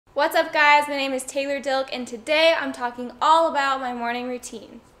What's up guys, my name is Taylor Dilk and today I'm talking all about my morning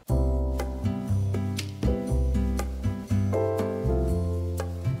routine. If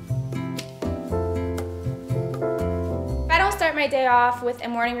I don't start my day off with a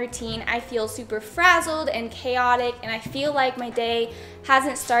morning routine, I feel super frazzled and chaotic, and I feel like my day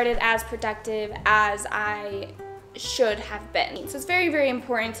hasn't started as productive as I should have been. So it's very, very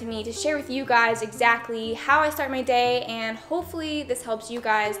important to me to share with you guys exactly how I start my day, and hopefully this helps you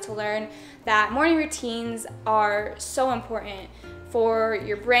guys to learn that morning routines are so important for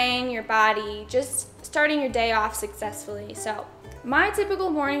your brain, your body, just starting your day off successfully. So my typical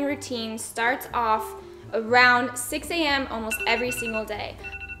morning routine starts off around 6 a.m. almost every single day.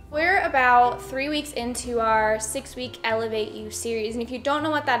 We're about 3 weeks into our 6-week Elevate You series, and if you don't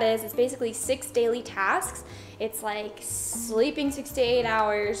know what that is, it's basically 6 daily tasks. It's like sleeping 6 to 8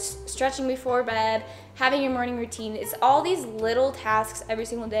 hours, stretching before bed, having your morning routine. It's all these little tasks every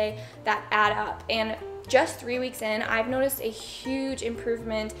single day that add up. And just 3 weeks in, I've noticed a huge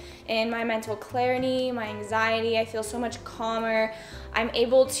improvement in my mental clarity, my anxiety. I feel so much calmer. I'm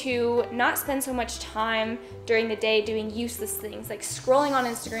able to not spend so much time during the day doing useless things like scrolling on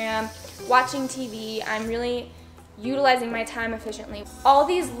Instagram, watching TV. I'm really utilizing my time efficiently. All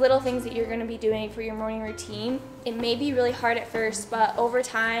these little things that you're going to be doing for your morning routine, it may be really hard at first, but over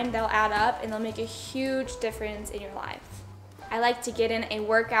time they'll add up and they'll make a huge difference in your life. I like to get in a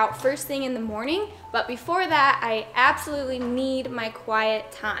workout first thing in the morning, but before that, I absolutely need my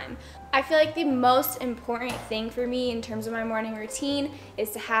quiet time. I feel like the most important thing for me in terms of my morning routine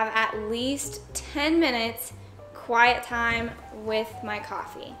is to have at least 10 minutes quiet time with my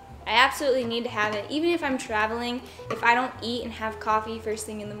coffee. I absolutely need to have it. Even if I'm traveling, if I don't eat and have coffee first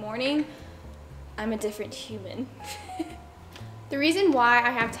thing in the morning, I'm a different human. The reason why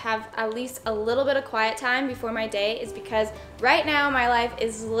I have to have at least a little bit of quiet time before my day is because right now my life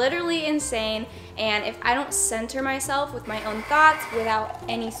is literally insane, and if I don't center myself with my own thoughts without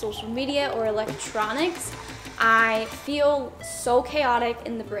any social media or electronics, I feel so chaotic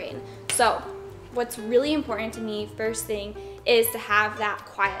in the brain. So what's really important to me first thing is to have that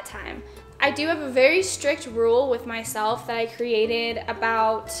quiet time. I do have a very strict rule with myself that I created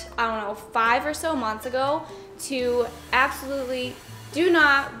about, 5 or so months ago, to absolutely do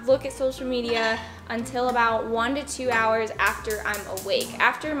not look at social media until about 1 to 2 hours after I'm awake.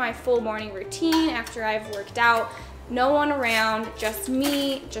 After my full morning routine, after I've worked out, no one around, just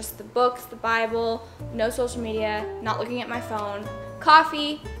me, just the books, the Bible, no social media, not looking at my phone,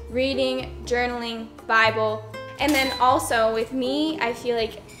 coffee, reading, journaling, Bible. And then also with me, I feel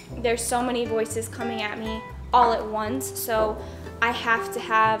like there's so many voices coming at me all at once, so I have to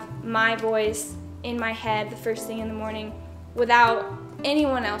have my voice in my head the first thing in the morning without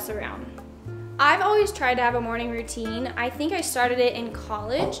anyone else around. I've always tried to have a morning routine. I think I started it in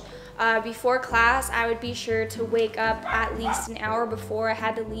college. Before class, I would be sure to wake up at least an hour before I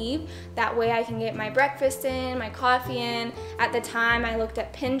had to leave. That way I can get my breakfast in, my coffee in. At the time, I looked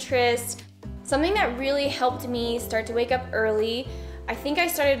at Pinterest. Something that really helped me start to wake up early, I think I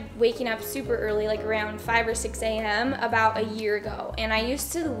started waking up super early, like around 5 or 6 a.m. about a year ago. And I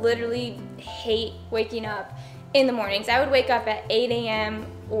used to literally hate waking up in the mornings. I would wake up at 8 a.m.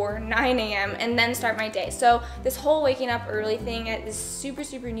 or 9 a.m. and then start my day. So this whole waking up early thing is super,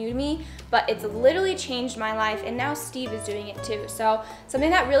 super new to me, but it's literally changed my life, and now Steve is doing it too. So something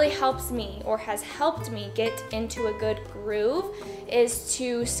that really helps me, or has helped me get into a good groove, is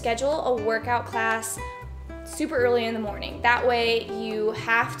to schedule a workout class super early in the morning. That way you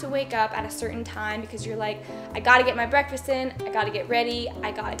have to wake up at a certain time because you're like, I gotta get my breakfast in, I gotta get ready,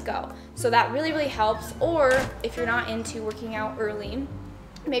 I gotta go. So that really, really helps. Or if you're not into working out early,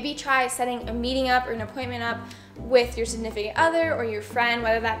 maybe try setting a meeting up or an appointment up with your significant other or your friend,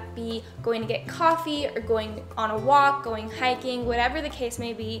 whether that be going to get coffee or going on a walk, going hiking, whatever the case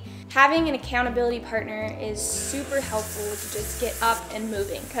may be. Having an accountability partner is super helpful to just get up and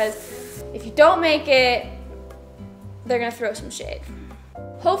moving, because if you don't make it, they're gonna throw some shade.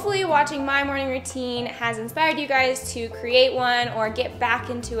 Hopefully watching my morning routine has inspired you guys to create one or get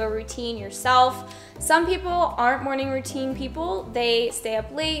back into a routine yourself. Some people aren't morning routine people. They stay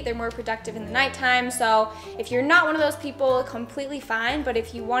up late, they're more productive in the nighttime. So if you're not one of those people, completely fine. But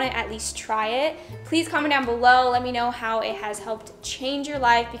if you want to at least try it, please comment down below. Let me know how it has helped change your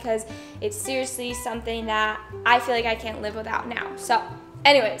life, because it's seriously something that I feel like I can't live without now. So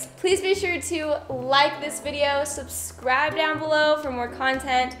anyways, please be sure to like this video, subscribe down below for more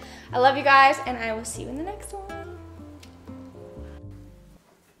content. I love you guys, and I will see you in the next one.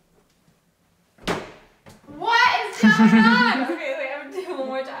 What is going on? Okay, wait, I'm gonna do it one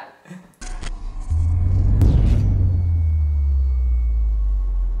more time.